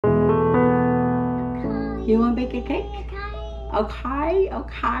You want to bake a cake? Okay,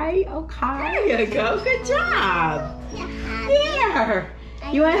 okay, okay. There you go. Good job. Here.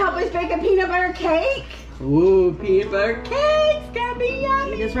 You want to help us bake a peanut butter cake? Ooh, peanut butter cake's gonna be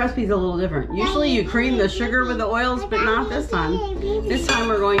yummy. This recipe's a little different. Usually you cream the sugar with the oils, but not this time. This time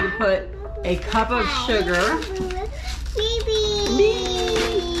we're going to put a cup of sugar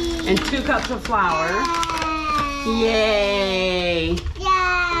and 2 cups of flour. Yay!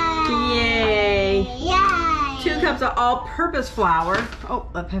 Yay! 2 cups of all-purpose flour. Oh,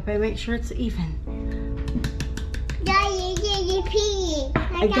 let Pepe make sure it's even.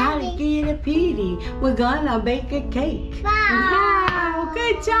 I gotta get a PD. We're gonna bake a cake. Wow!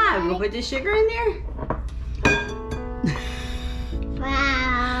 Good job. We'll put the sugar in there.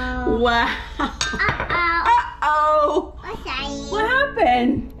 Wow! Wow! Uh-oh! What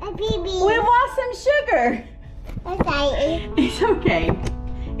happened? We lost some sugar. It's okay.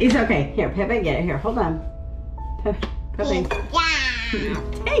 It's okay. Here, Pepe, get it. Here, hold on. Pepe.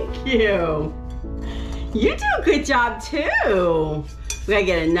 Thank you. You do a good job too. We gotta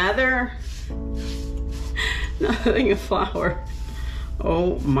get another thing of flour.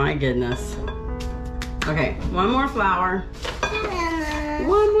 Oh my goodness. Okay, one more flour.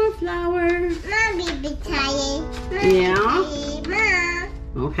 One more flour. Yeah?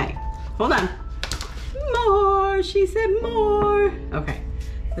 Okay, hold on. More, she said more. Okay,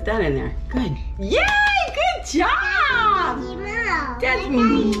 put that in there. Good. Yay, good job.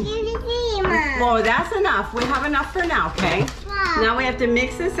 Well, that's enough. We have enough for now, okay? Now we have to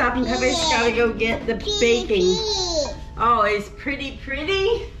mix this up and Pepe's gotta go get the baking. Oh, it's pretty.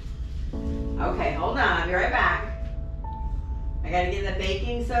 Okay, hold on, I'll be right back. I gotta get the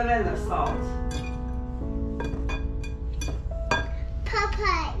baking soda and the salt.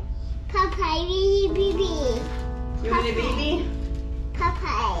 Papa, baby. You want a baby?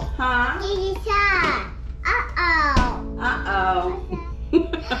 Papa. Huh? Uh-oh.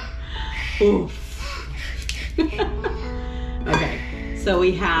 Oof. Okay, so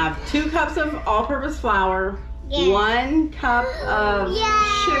we have 2 cups of all-purpose flour, 1 cup of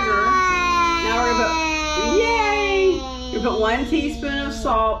sugar. Now we're gonna put, yay! We're gonna put 1 teaspoon of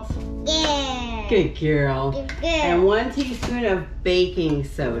salt. Good girl. And 1 teaspoon of baking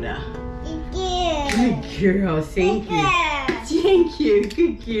soda. Good girl, thank you. Thank you,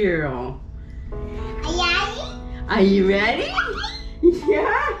 good girl. Are you ready?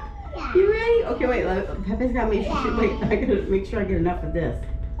 Yeah? You ready? Okay, wait. Pepe's gotta make sure. Wait, I gotta make sure I get enough of this.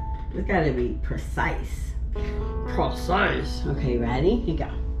 It's gotta be precise. Precise. Okay, ready? Here you go.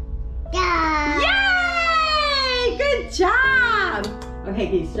 Yay! Good job. Okay,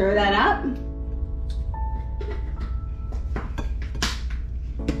 can you stir that up?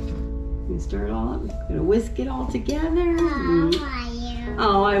 You stir it all up. Gonna whisk it all together.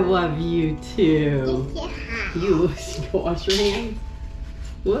 Oh, I love you too. You go wash your hands.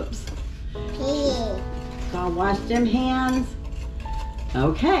 Whoops. Gotta wash them hands.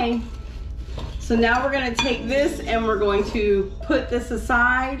 Okay. So now we're gonna take this and we're going to put this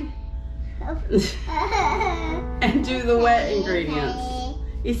aside and do the wet ingredients.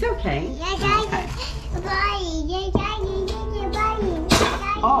 It's okay. Okay.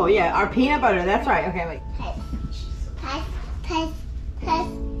 Oh yeah, our peanut butter, that's right. Okay, wait.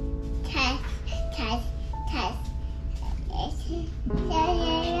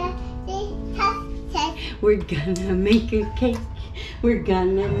 We're gonna make a cake. We're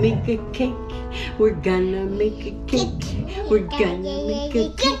gonna make a cake. We're gonna make a cake. We're gonna make a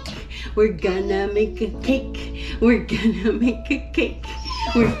cake. We're gonna make a cake. We're gonna make a cake.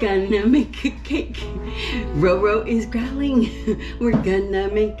 We're gonna make a cake. Roro is growling. We're gonna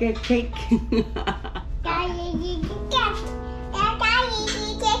make a cake. We're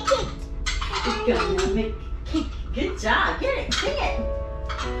gonna make a cake. Good job. Get it. Sing it.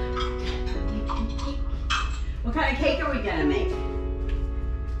 What kind of cake are we gonna make?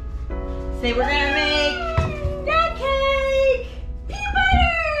 Say we're gonna make that cake! Peanut butter!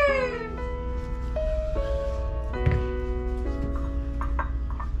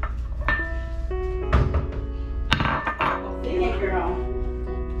 Sing it, girl.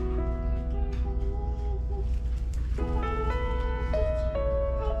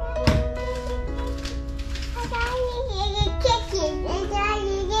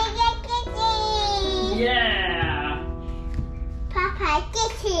 Yeah! Papa,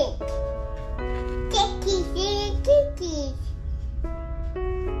 cookies. Cookies.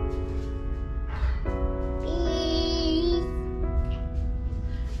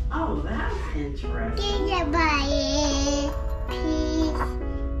 Oh, that's interesting.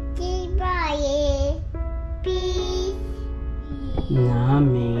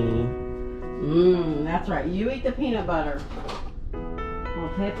 Yummy. That's right. You eat the peanut butter. Well,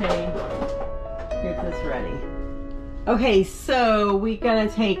 Pepe, get this ready. Okay, so we're gonna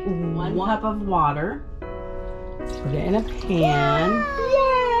take 1 cup of water, put it in a pan.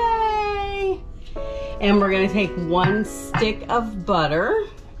 Yay! And we're gonna take 1 stick of butter,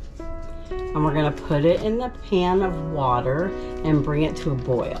 and we're gonna put it in the pan of water and bring it to a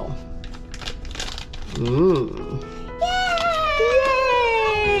boil. Yay!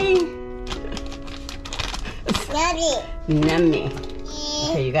 Yummy.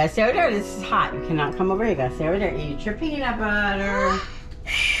 Okay, you guys stay over there. This is hot. You cannot come over here. You gotta stay over there. Eat your peanut butter.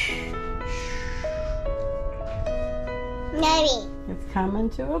 Yummy. It's coming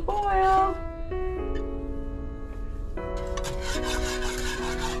to a boil.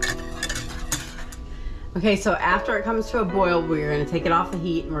 Okay, so after it comes to a boil, we're gonna take it off the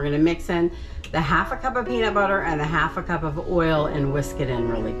heat and we're gonna mix in the 1/2 cup of peanut butter and the 1/2 cup of oil and whisk it in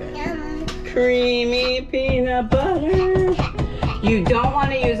really good. Creamy peanut butter. You don't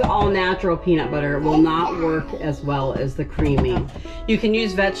want to use all natural peanut butter. It will not work as well as the creamy. You can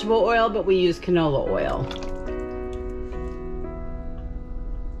use vegetable oil, but we use canola oil.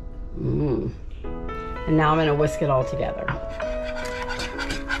 And now I'm going to whisk it all together.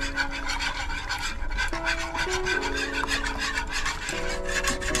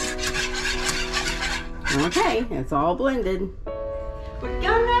 Okay, it's all blended. We're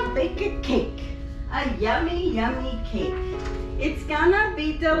gonna bake a cake. A yummy, yummy cake. It's gonna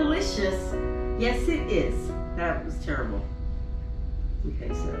be delicious. Yes, it is. That was terrible.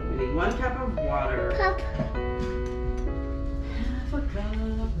 Okay, so we need 1 cup of water. Pup. 1/2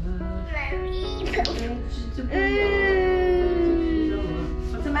 cup of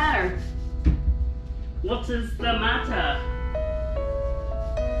What's the matter? What is the matter?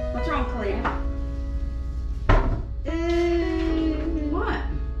 What's wrong, Kalea? What?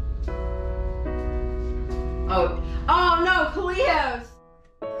 Oh no, Kalea's.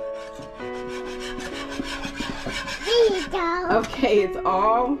 There you go. Okay, it's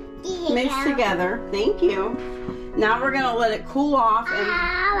all mixed together. Thank you. Now we're gonna let it cool off and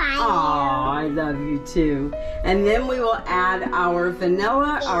I love you too. And then we will add our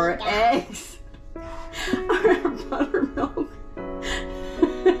vanilla, our eggs, our buttermilk.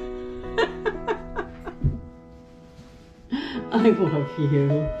 I love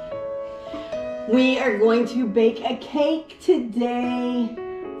you. We are going to bake a cake today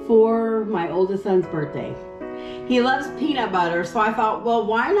for my oldest son's birthday. He loves peanut butter, so I thought, well,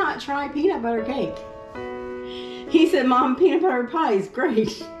 why not try peanut butter cake? He said, Mom, peanut butter pie is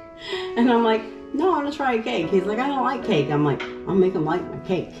great. And I'm like, no, I'm gonna try a cake. He's like, I don't like cake. I'm like, I'll make him like my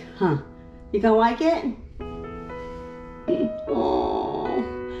cake. Huh? You gonna like it? Oh,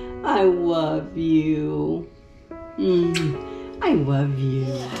 I love you. I love you.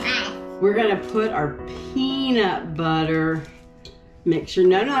 We're gonna put our peanut butter mixture.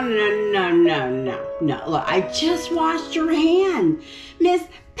 No. Look, I just washed your hand. Miss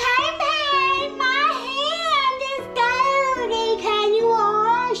Pepe, my hand is dirty. Can you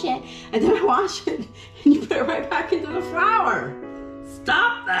wash it? And then I wash it and you put it right back into the flour.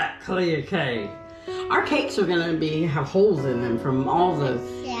 Stop that, Kalea cake. Our cakes are gonna have holes in them from all the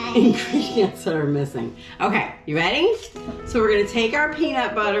ingredients that are missing. Okay, you ready? So we're gonna take our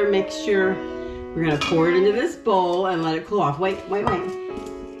peanut butter mixture, we're gonna pour it into this bowl and let it cool off. Wait. Pepe's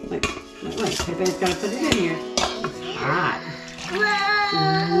gotta put it in here. It's hot.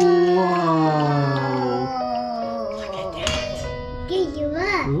 Whoa. Look at that. Get you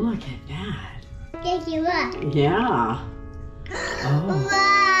up. Look at that. Get you up. Yeah. Oh.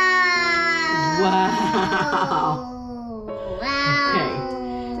 Wow. Okay.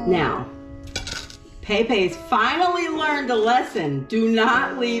 Now, Pepe's finally learned a lesson. Do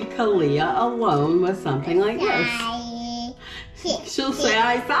not leave Kalea alone with something like this. She'll say,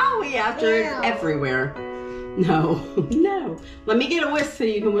 I saw we after it's everywhere. No. Let me get a whisk so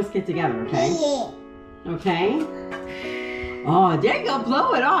you can whisk it together, okay? Okay? Oh, there you go.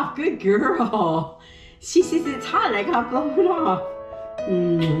 Blow it off. Good girl. She says it's hot. I gotta blow it off.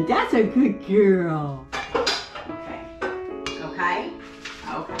 That's a good girl. Okay.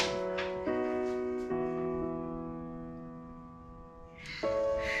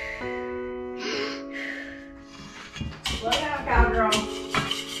 Look out, cowgirl.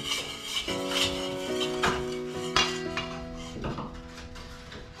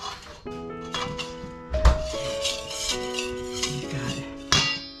 You got it.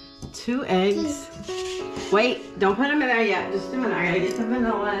 2 eggs. Wait, don't put them in there yet. Just a minute. I gotta get the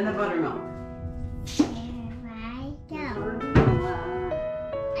vanilla and the buttermilk. There I go.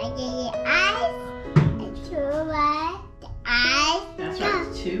 I get your eyes. And 2 eyes. That's right.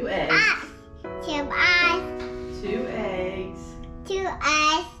 2 eggs.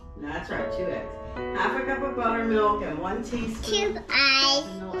 That's right, 2 eggs. Half a cup of buttermilk and 1 teaspoon. 2 eyes.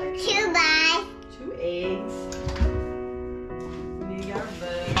 vanilla 2 eyes. 2 eggs. We got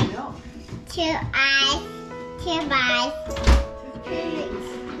buttermilk. 2 eyes. 2 eyes. 2 eggs.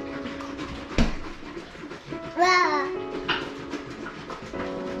 Whoa.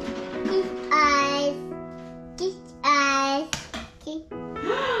 These eyes. These eyes.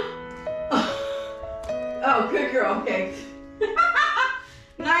 Oh, good girl. Okay.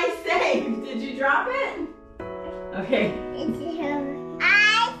 Nice save. Did you drop it? Okay. 2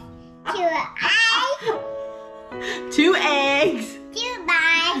 eyes. 2 eyes. 2 eggs. 2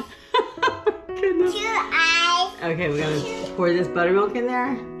 eyes. Goodness. 2 eyes. Okay, we're gonna pour this buttermilk in there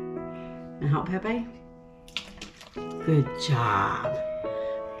and help Pepe. Good job.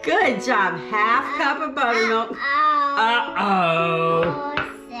 Good job. Half cup of buttermilk. Uh-oh. Oh,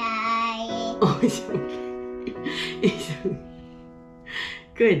 sorry. Oh, it's okay. It's okay.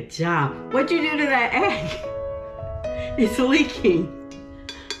 Good job. What'd you do to that egg? It's leaking.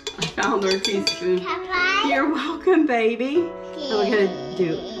 I found our teaspoon. Papa? You're welcome, baby. And we're gonna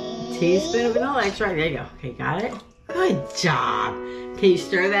do a teaspoon of vanilla extract. There you go. Okay, got it? Good job. Can you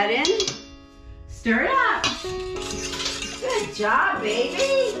stir that in? Stir it up. Good job,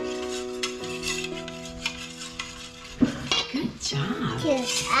 baby. Good job. 2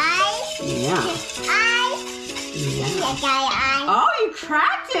 eyes. Yeah. 2 eyes. Yeah. 2 eyes. Oh, you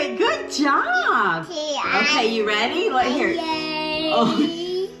cracked it. Good job. 2 eyes. Okay, you ready? Look here. Oh.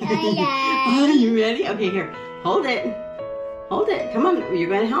 Oh, Oh, you ready? Okay, here. Hold it. Hold it. Come on. You're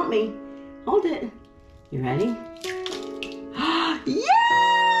going to help me. Hold it. You ready? Yeah! You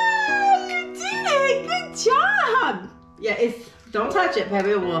did it. Good job. Yeah, it's. Don't touch it,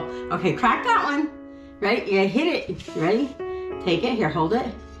 Pepe. Will. Okay, crack that one. Ready? Yeah, hit it. You ready? Take it. Here, hold it.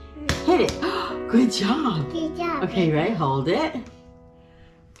 Hit it. Good job. Good job. Okay, you ready? Hold it.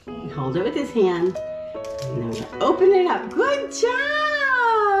 Hold it with his hand. And then we're gonna open it up. Good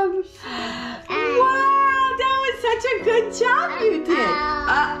job. Wow, that was such a good job you did.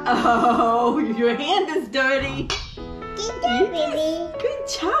 Uh-oh, your hand is dirty. Good job, baby. Good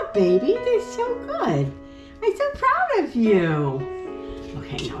job, baby. You did so good. I'm so proud of you.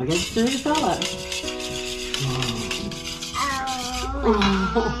 Okay, now we gotta stir this all up.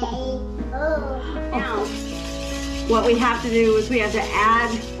 Now, what we have to do is we have to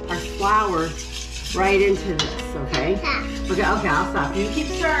add our flour right into this, okay? Okay, I'll stop. You keep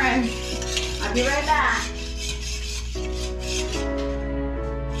stirring. I'll be right back.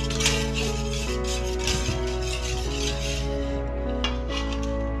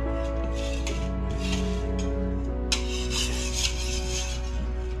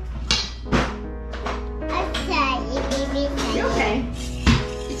 You okay?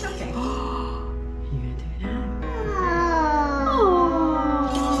 It's okay. You gonna do that? Oh.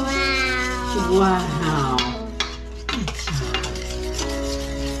 Wow.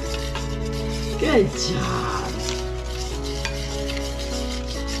 Good job.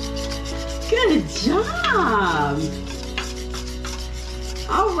 Good job.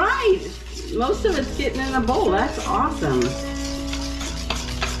 All right. Most of it's getting in a bowl. That's awesome.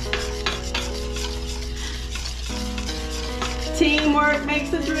 Teamwork makes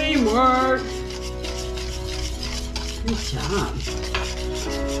the dream work. Good job.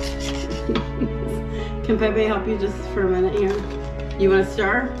 Can Pepe help you just for a minute here? You want to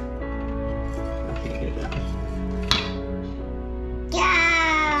stir? Okay, good job.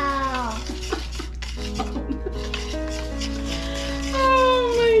 Oh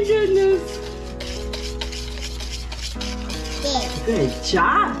my goodness. Good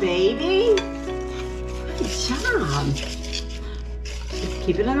job, baby. Good job.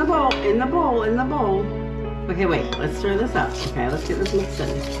 Keep it in the bowl, in the bowl, in the bowl. Okay, wait, let's stir this up. Okay, let's get this mixed in.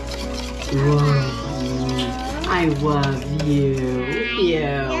 Whoa. I love you.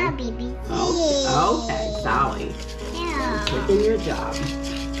 Yeah, baby. Okay, Sally. Yeah. Taking your job.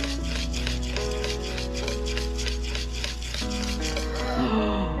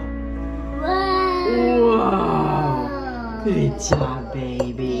 Whoa. Good job,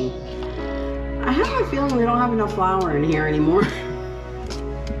 baby. I have a feeling we don't have enough flour in here anymore.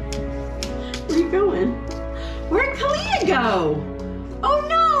 Where are you going? Where'd Kalea go? Oh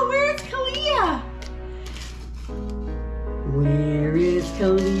no, where's Kalea? Where is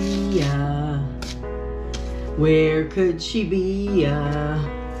Kalea? Where could she be?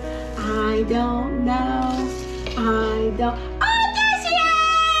 I don't know. I don't. Oh, there she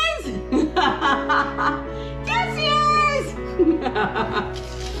is! There she is!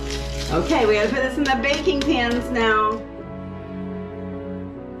 Okay, we gotta put this in the baking pans now.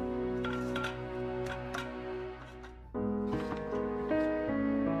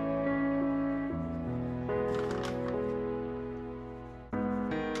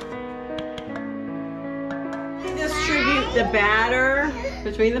 the batter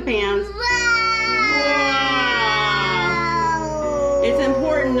between the pans. Wow. It's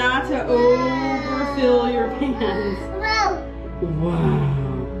important not to overfill your pans.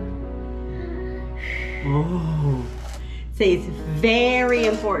 Wow. Oh. Say it's very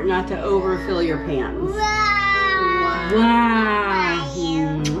important not to overfill your pans. Wow.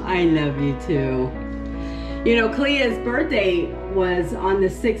 I love you too. You know, Kalea's birthday was on the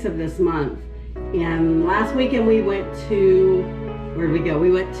 6th of this month. And last weekend we went to, where did we go? We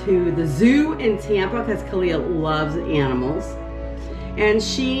went to the zoo in Tampa because Kalea loves animals. And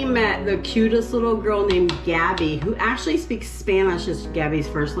she met the cutest little girl named Gabby, who actually speaks Spanish as Gabby's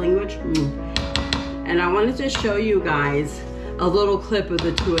first language. And I wanted to show you guys a little clip of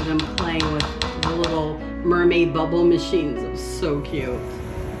the two of them playing with the little mermaid bubble machines. It was so cute.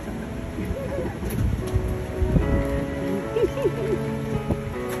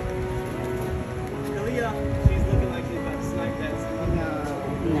 Kalea, she's looking like she's about to snipe that.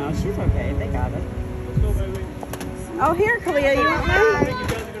 No, she's okay. They got it. Let's go, baby. Oh, here, Kalea, you want I one? think you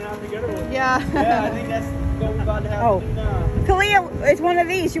guys are going to have to get her one. Yeah. Yeah, I think that's what we're about to have to do now. Kalea, it's one of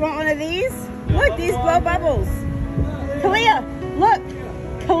these. You want one of these? Yeah, Look, these blow bubbles. Kalea, look.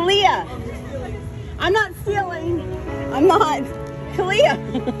 Kalea. I'm not stealing. I'm not. Kalea.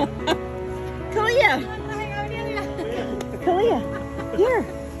 Kalea. Kalea. Here.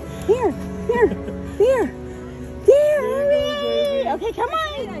 Here. Here. Here. There. Okay, come on.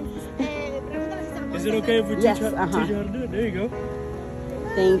 Is it okay if we teach you how to do it? There you go.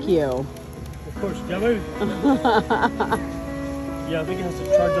 Thank you. Of course. Yeah, baby. Yeah, I think it has to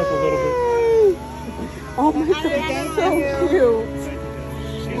charge up a little bit. Oh my God, so cute.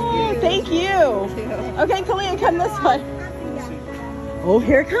 Oh, thank you. Okay, Kalea, come this way. Oh,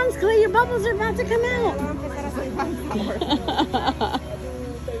 here it comes, Kalea. Your bubbles are about to come out.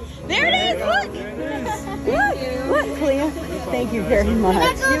 There it is. Look. Look, Kalea. Thank you very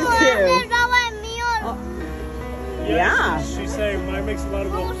much. You too. Yeah. She's saying mine makes a lot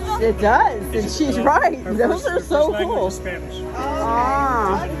of bubbles. It does, and she's right. Those are so cool. Spanish.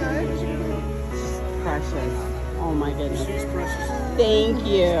 Ah. Precious. Oh my goodness. She's precious. Thank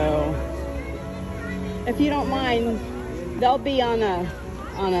you. If you don't mind, they'll be on a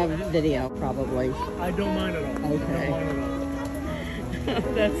video probably. I don't mind at all. Okay. I don't mind at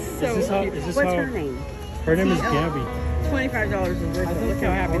all. That's so cute. What's her name? Her name is Gabby. $25 is worth it. Look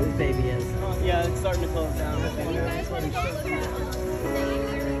how happy this baby is. Yeah, it's starting to close down.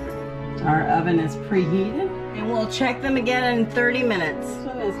 Our oven is preheated, and we'll check them again in 30 minutes. This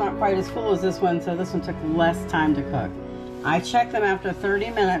one is not quite as full as this one, so this one took less time to cook. I check them after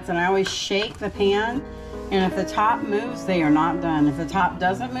 30 minutes, and I always shake the pan, and if the top moves, they are not done. If the top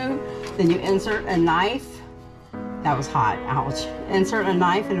doesn't move, then you insert a knife. That was hot, ouch. Insert a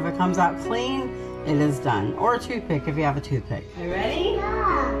knife, and if it comes out clean, it is done. Or a toothpick if you have a toothpick. Are you ready?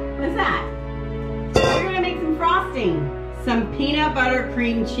 Yeah. What's that? We're gonna make some frosting. Some peanut butter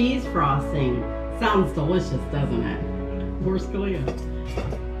cream cheese frosting. Sounds delicious, doesn't it? Where's Kalea?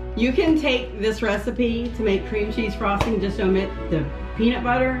 You can take this recipe to make cream cheese frosting, just omit the peanut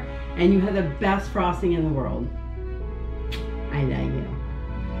butter, and you have the best frosting in the world. I love you.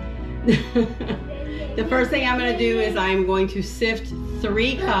 The first thing I'm gonna do is I'm going to sift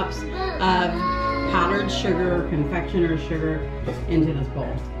 3 cups of powdered sugar, confectioner sugar, into this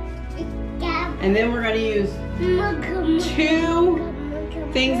bowl. And then we're gonna use 2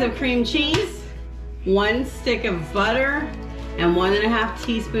 things of cream cheese, 1 stick of butter, and 1.5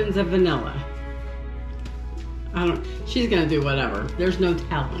 teaspoons of vanilla. She's gonna do whatever. There's no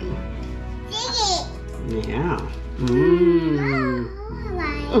telling. Yeah. Mmm.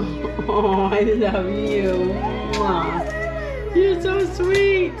 Oh, I love you. Mwah. You're so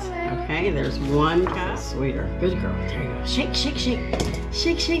sweet. Okay, there's 1 cup. Sweeter. Good girl. There you go. Shake, shake, shake.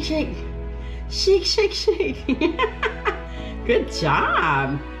 Shake, shake, shake. Shake, shake, shake. Good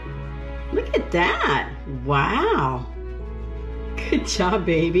job. Look at that. Wow. Good job,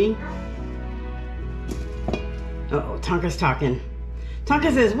 baby. Uh-oh, Tonka's talking.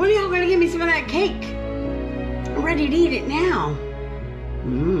 Tonka says, when are y'all gonna give me some of that cake? I'm ready to eat it now.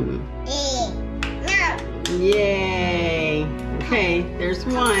 Mmm. Yay. Okay, there's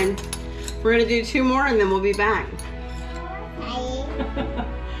 1. We're gonna do 2 more and then we'll be back.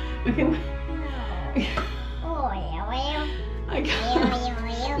 Okay.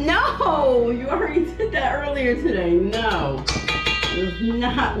 No, you already did that earlier today. No, that's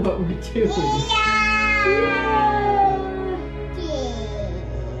not what we're doing.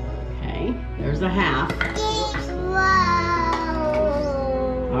 Okay, there's a half.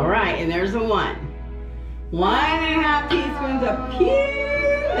 All right, and there's a 1. 1.5 teaspoons of pure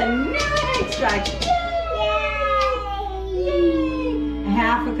vanilla extract.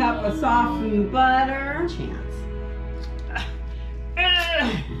 half a cup of softened butter. Chance.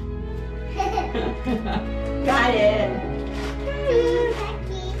 Got it.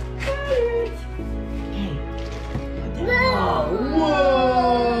 Oh,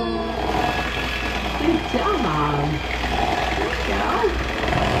 whoa. Good job. Good job.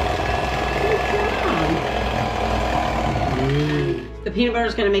 The peanut butter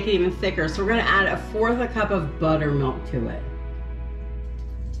is going to make it even thicker, so we're going to add 1/4 cup of buttermilk to it.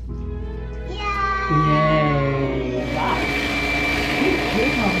 Yay! Got it.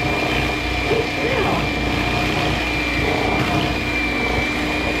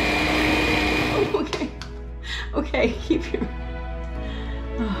 Okay. Okay, keep your.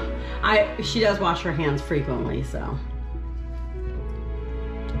 She does wash her hands frequently, so.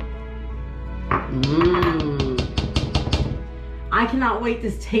 I cannot wait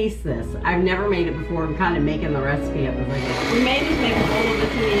to taste this. I've never made it before. I'm kind of making the recipe up as I go. We may just make a bowl of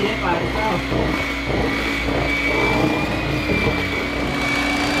this and eat it by itself.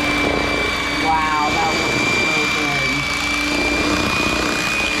 Wow, that looks so good.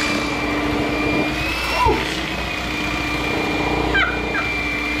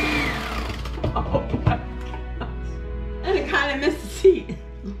 Oh my gosh. And it kind of missed the seat.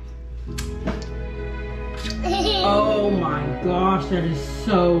 Oh my gosh, that is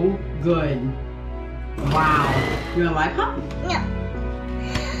so good. Wow. You want a live pop? No.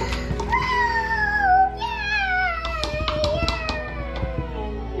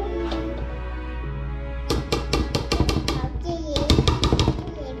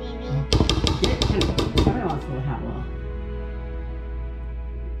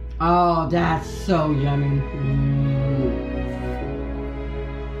 Oh, that's so yummy.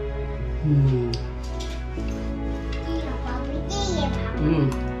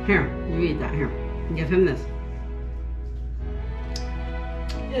 Here, you eat that. Here, give him this.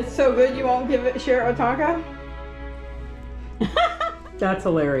 It's so good you won't share it with Tonka? That's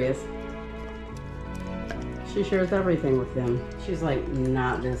hilarious. She shares everything with them. She's like,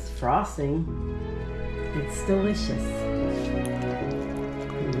 not this frosting. It's delicious.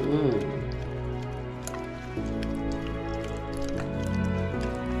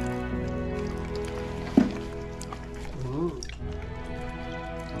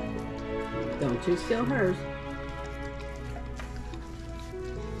 Don't you steal hers.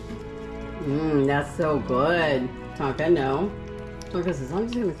 That's so good. Tonka, no. Tonka says, I'm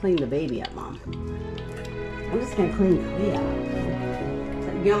just going to clean the baby up, Mom. I'm just going to clean Kalea up.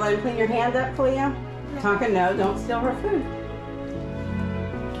 You going to let her clean your hand up, Kalea? Tonka, no, don't steal her food.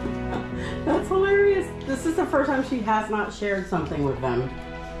 That's hilarious. This is the first time she has not shared something with them.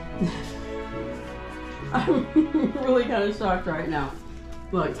 I'm really kind of shocked right now.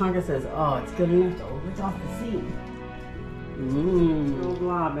 Look, Tonka says, oh, it's good enough to lift off the seat. Little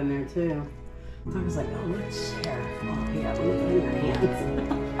blob in there too. Tonka's like, oh, let's share. Oh, yeah, let me clean your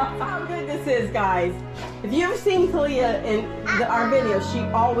hands. That's how good this is, guys. If you've seen Kalea in our videos, she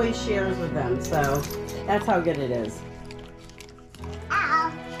always shares with them. So that's how good it is.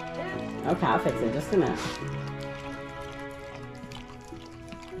 Okay, I'll fix it in just a minute.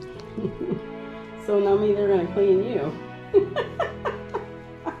 So now they're going to clean you.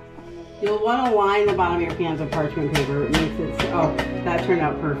 You'll want to line the bottom of your pans with parchment paper. It makes it, oh, that turned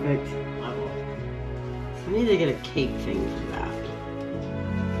out perfect. I need to get a cake thing for that.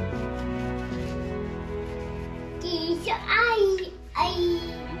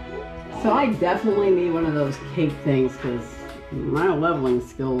 So I definitely need one of those cake things because my leveling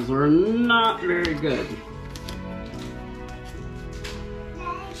skills are not very good.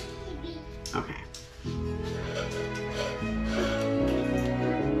 Okay.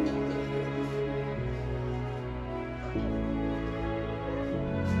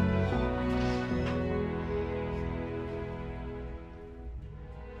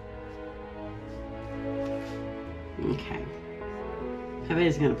 Okay.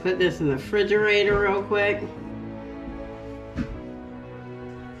 Everybody's gonna put this in the refrigerator real quick.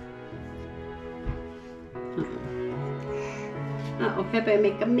 Uh-oh, Pepe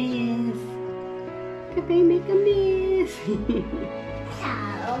make a mess. Pepe make a mess.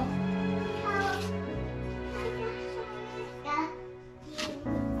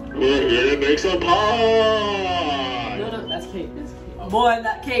 We're here to make some pie. No, that's cake. That's cake. Boy,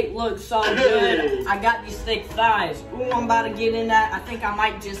 that cake looks so good. I got these thick thighs. Ooh, I'm about to get in that. I think I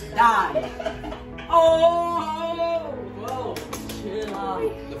might just die. Oh! Whoa. Chill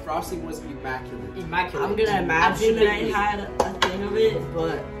out. The frosting was immaculate. Immaculate. I'm gonna imagine that I had a thing of it,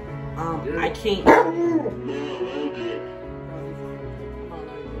 but I can't.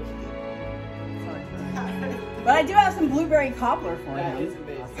 But I do have some blueberry cobbler for Yeah, him. it's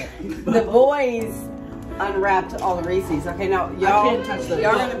amazing. The boys unwrapped all the Reese's. Okay, now y'all, can't touch those.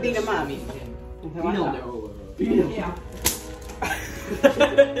 y'all gonna beat them up. Okay, watch out. Yeah.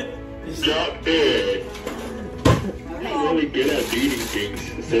 Stop it. You're really good at beating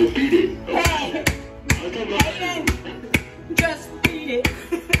things, so beat it. Hey, Hayden, Just beat it.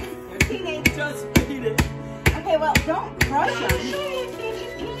 you're a teenager. Just beat it. Okay, well, don't crush them.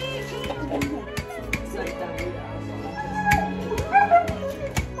 It's like that weird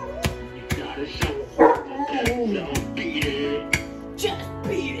You gotta show. So beat it. Just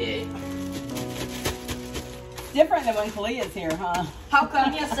beat it. Different than when Kalea's here, huh? How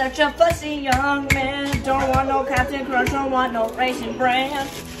come you're such a fussy young man? Don't want no Captain Crunch, don't want no Raisin Bran.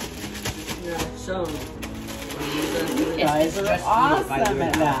 Yeah, so. You guys are awesome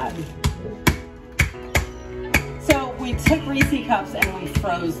at that. So we took Reese cups and we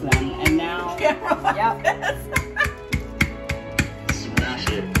froze them, and now. Yep. Smash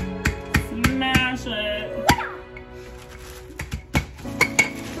it. Smash it.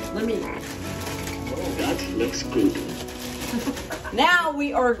 Let me. That looks good. Now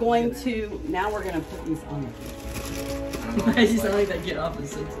we are going to. Now we're gonna put these on. Why is he sounding like that? Get off and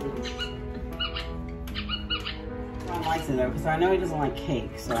sit to Ron likes it though, because I know he doesn't like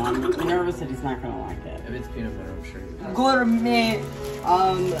cake, so I'm nervous that he's not gonna like it. If it's peanut butter, I'm sure. Gourmet,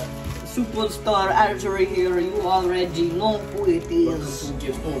 superstar actor here. You already know who it is.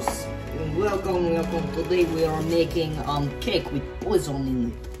 Welcome. Today we are making cake with poison in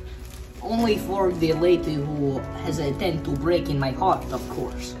it. Only for the lady who has a tend to break in my heart, of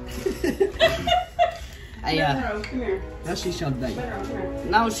course. Come here. Now she shall die.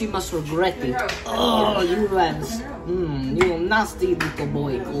 Now she must regret it. Oh, you lads. You nasty little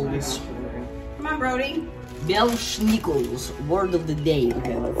boy, Coles. Come on, Brody. Bell Schnickles, word of the day.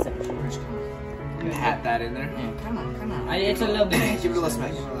 Okay, let's see. You had that in there. Yeah, come on. It's a little bit. Give it a little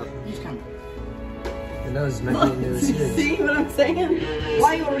smack. Just come. The nose might be a new series. See what I'm saying?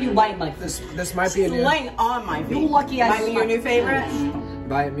 Why are you biting my foot? This might be a It's new. laying on my feet. You lucky I Might be your new favorite.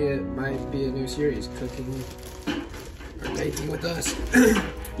 Might be a new series. Cooking or baking with us.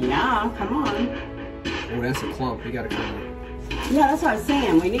 Yeah, come on. Oh, that's a clump. We gotta come. Yeah, that's what I was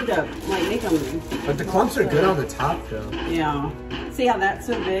saying. We need to like make them. But the clumps are good on the top, though. Yeah. See how that's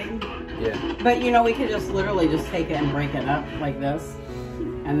so big? Yeah. But you know, we could just literally just take it and break it up like this,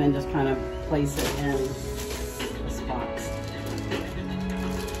 and then just kind of place it in this box.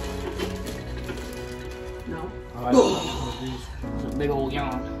 No. It's a big old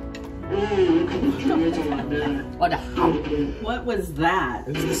yawn. What the hell? What was that?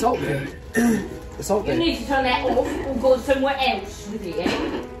 It was the salt thing. The salt You thing. need to turn that off or go somewhere else with it,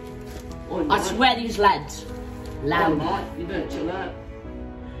 eh? I swear these lads. Loud. You better chill out.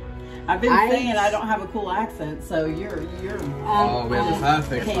 I've been saying I don't have a cool accent, so you're. Oh, we have a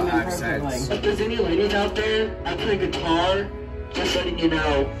perfect came in accents. perfectly. If there's any ladies out there, I play guitar. Just letting you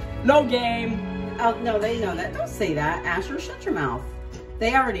know. No game. Oh no, they know that. Don't say that, Asher. Shut your mouth.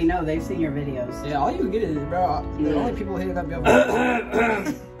 They already know. They've seen your videos. Yeah, all you get is, bro, the only people here that be able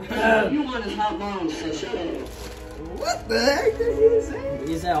to... You want his hot mom, so shut up. What the heck did he say?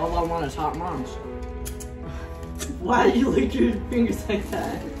 He said all I want is hot moms. Why do you lick your fingers like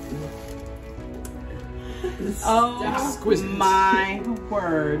that? Oh Exquisite. my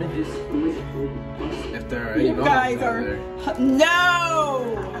word! If there are any You guys moms out are there.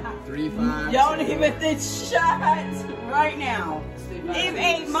 no. 3, 5. Don't even shut right now. If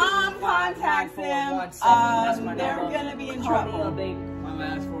a mom contacts them, they're gonna be in trouble. My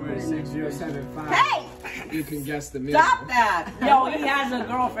last 4 is 6075. Hey! You can guess the meal. Stop that! Yo, he has a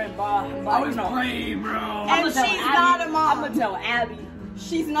girlfriend, bro. I was playing, bro. And she's not a mom. I'm gonna tell Abby.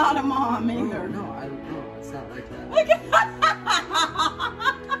 She's not a mom either. No, I don't know. It's not like that. Look at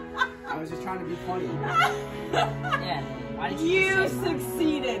I was just trying to be funny. Yeah. Why did you just say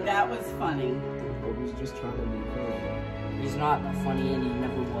succeeded. That was funny. I was just trying to be funny. He's not funny and he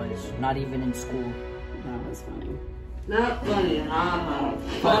never was. Not even in school. That was funny. Not funny, haha.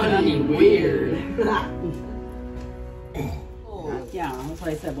 Funny, weird. Yeah, that's what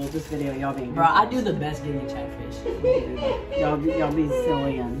I said. Well, this video, y'all being Bro, I do the best getting catfish. y'all be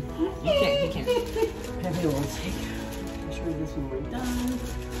silly and. You can't. Maybe we'll take. I'm sure this one we're done.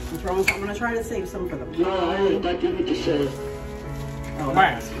 I'm gonna try to save some for the. No, I ain't got to the show. Oh,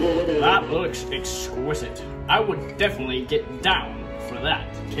 Man, that looks exquisite. I would definitely get down for that,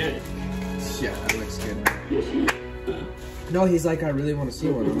 kid. Yeah, that looks good. No, he's like, I really want to see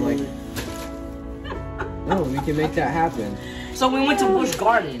one. I'm like, no, we can make that happen. So we went to Busch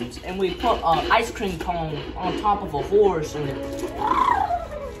Gardens and we put an ice cream cone on top of a horse and it, know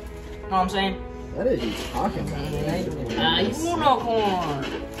what I'm saying? What is he talking about? Unicorn.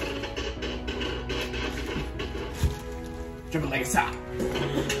 Jump like a sock.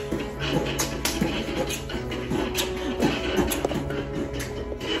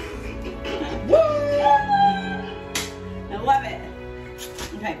 I love it.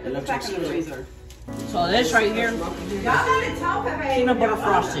 Okay, put this back in the freezer. So this right here, Y'all gotta tell Pepe. peanut butter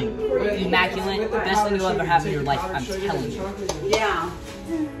frosting. Immaculate. Best thing you'll ever have in your life, I'm telling you. Yeah.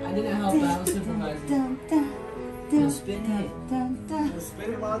 I didn't help out. I was supervising.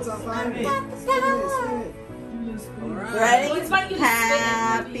 Spin it while it's on fire. Ready?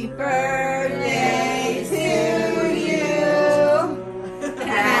 Happy birthday to you.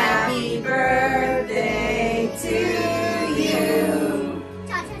 Happy birthday to you.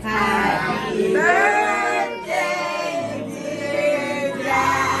 Happy birthday, dear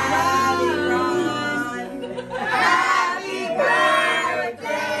Daddy Ron. Happy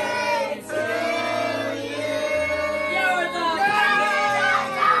birthday to you. You're the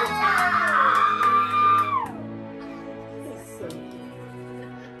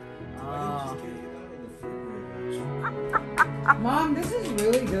Mom, this is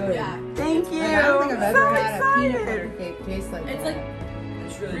really good. Yeah. Thank you. Like, I don't think I've ever So had a peanut excited. butter cake taste like It's that. like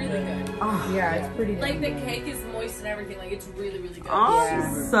really good. Oh, Yeah, it's pretty Like the good. cake is moist and everything. Like it's really good.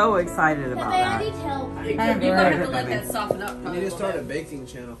 I'm so excited about that. You Kind of have to good. let that soften up. You Probably need a to little start a bit. baking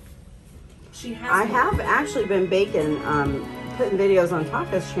channel. She has. I have actually been baking, putting videos on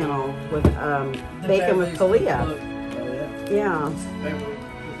Tonka's channel with baking with Kalea. Oh yeah. Yeah.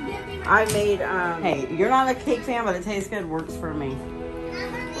 I made, hey, you're not a cake fan, but it tastes good, works for me. Hey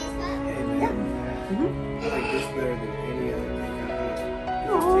man. I like this better than any other cake I've had.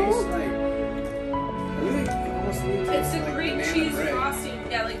 It tastes like. Really, almost It's the like cream banana cheese bread. frosting.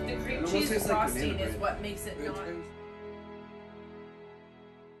 Yeah, like the cream It almost cheese tastes like frosting banana is bread. what makes it It not. tastes-